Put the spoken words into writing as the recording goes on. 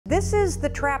this is the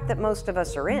trap that most of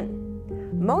us are in.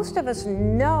 Most of us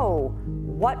know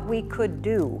what we could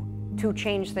do to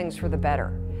change things for the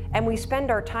better. And we spend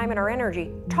our time and our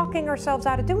energy talking ourselves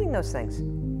out of doing those things.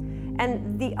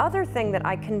 And the other thing that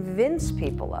I convince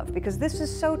people of, because this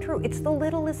is so true, it's the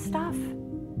littlest stuff.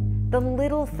 The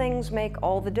little things make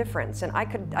all the difference. And I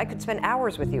could spend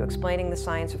hours with you explaining the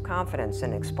science of confidence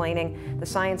and explaining the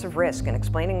science of risk and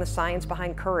explaining the science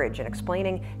behind courage and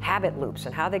explaining habit loops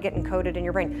and how they get encoded in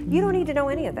your brain. You don't need to know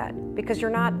any of that because you're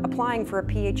not applying for a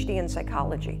PhD in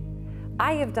psychology.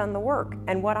 I have done the work,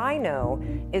 and what I know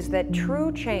is that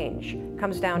true change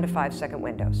comes down to 5-second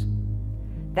windows.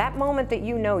 That moment that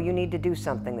you know you need to do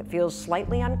something that feels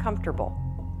slightly uncomfortable,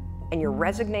 and your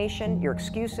resignation, your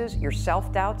excuses, your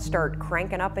self-doubt start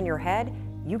cranking up in your head,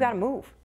 you gotta move.